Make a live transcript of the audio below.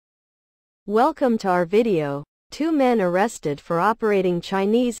Welcome to our video. Two men arrested for operating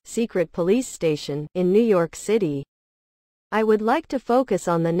Chinese secret police station in New York City. I would like to focus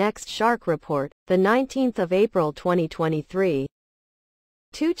on the NextShark report, the 19th of April 2023.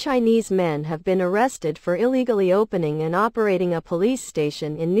 Two Chinese men have been arrested for illegally opening and operating a police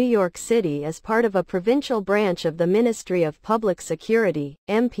station in New York City as part of a provincial branch of the Ministry of Public Security,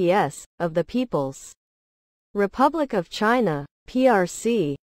 MPS, of the People's Republic of China,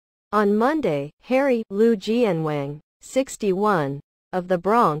 PRC. On Monday, Harry Liu Jianwang, 61, of the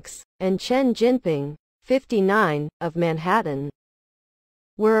Bronx, and Chen Jinping, 59, of Manhattan,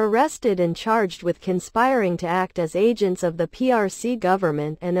 were arrested and charged with conspiring to act as agents of the PRC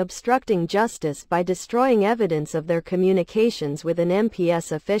government and obstructing justice by destroying evidence of their communications with an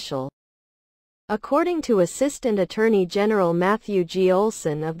MPS official. According to Assistant Attorney General Matthew G.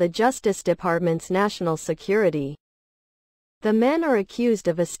 Olson of the Justice Department's National Security, the men are accused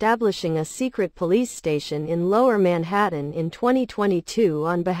of establishing a secret police station in Lower Manhattan in 2022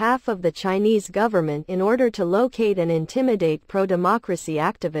 on behalf of the Chinese government in order to locate and intimidate pro-democracy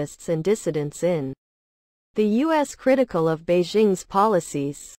activists and dissidents in the U.S. critical of Beijing's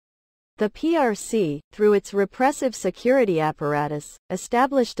policies. The PRC, through its repressive security apparatus,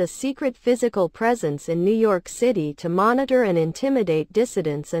 established a secret physical presence in New York City to monitor and intimidate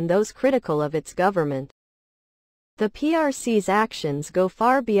dissidents and those critical of its government. The PRC's actions go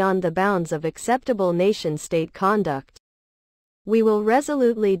far beyond the bounds of acceptable nation-state conduct. We will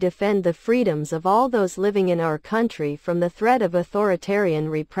resolutely defend the freedoms of all those living in our country from the threat of authoritarian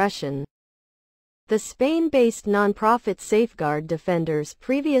repression. The Spain-based nonprofit Safeguard Defenders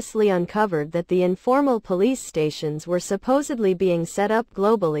previously uncovered that the informal police stations were supposedly being set up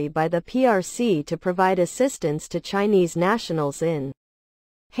globally by the PRC to provide assistance to Chinese nationals in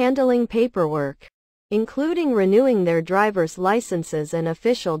handling paperwork, including renewing their driver's licenses and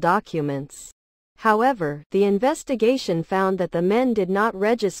official documents. However, the investigation found that the men did not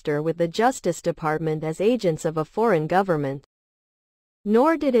register with the Justice Department as agents of a foreign government,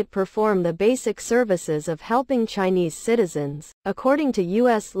 nor did it perform the basic services of helping Chinese citizens, according to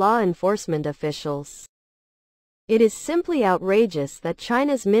U.S. law enforcement officials. It is simply outrageous that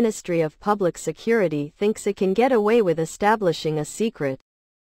China's Ministry of Public Security thinks it can get away with establishing a secret,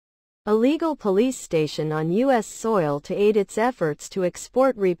 illegal police station on U.S. soil to aid its efforts to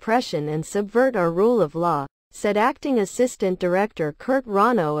export repression and subvert our rule of law, said Acting Assistant Director Kurt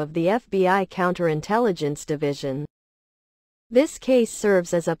Rano of the FBI Counterintelligence Division. This case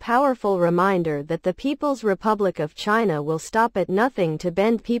serves as a powerful reminder that the People's Republic of China will stop at nothing to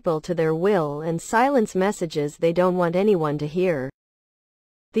bend people to their will and silence messages they don't want anyone to hear.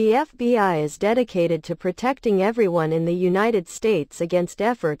 The FBI is dedicated to protecting everyone in the United States against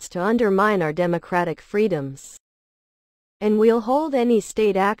efforts to undermine our democratic freedoms. And we'll hold any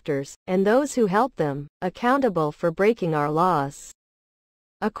state actors, and those who help them, accountable for breaking our laws.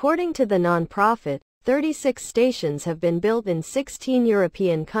 According to the nonprofit, 36 stations have been built in 16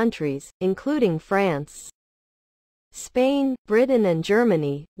 European countries, including France, Spain, Britain and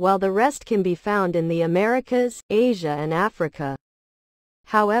Germany, while the rest can be found in the Americas, Asia and Africa.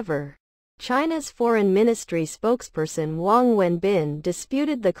 However, China's Foreign Ministry spokesperson Wang Wenbin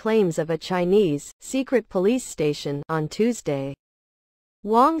disputed the claims of a Chinese secret police station on Tuesday.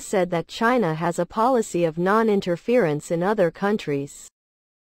 Wang said that China has a policy of non-interference in other countries,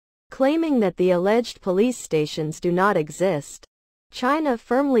 claiming that the alleged police stations do not exist. China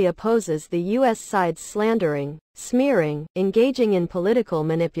firmly opposes the U.S. side's slandering, smearing, engaging in political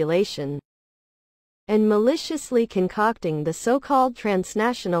manipulation, and maliciously concocting the so-called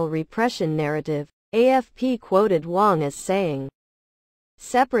transnational repression narrative, AFP quoted Wang as saying.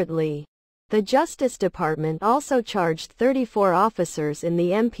 Separately, the Justice Department also charged 34 officers in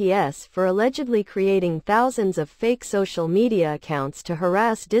the MPS for allegedly creating thousands of fake social media accounts to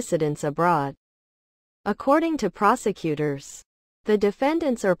harass dissidents abroad. According to prosecutors, the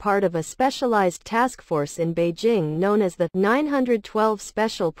defendants are part of a specialized task force in Beijing known as the 912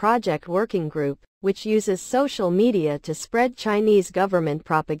 Special Project Working Group, which uses social media to spread Chinese government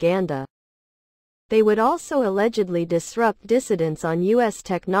propaganda. They would also allegedly disrupt dissidents on U.S.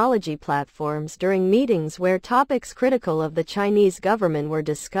 technology platforms during meetings where topics critical of the Chinese government were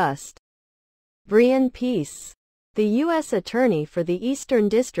discussed. Brian Peace, the U.S. Attorney for the Eastern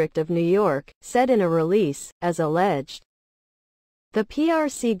District of New York, said in a release, as alleged, the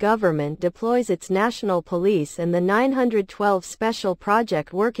PRC government deploys its national police and the 912 Special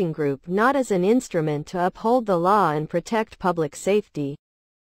Project Working Group not as an instrument to uphold the law and protect public safety,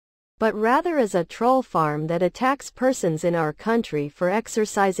 but rather as a troll farm that attacks persons in our country for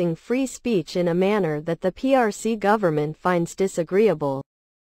exercising free speech in a manner that the PRC government finds disagreeable.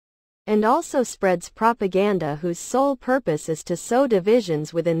 and also spreads propaganda whose sole purpose is to sow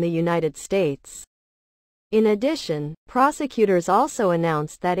divisions within the United States. In addition, prosecutors also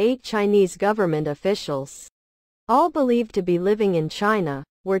announced that 8 Chinese government officials, all believed to be living in China,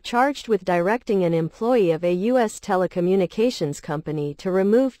 were charged with directing an employee of a U.S. telecommunications company to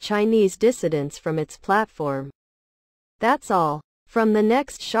remove Chinese dissidents from its platform. That's all. From the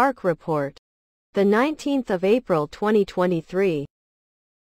NextShark report. The 19th of April 2023.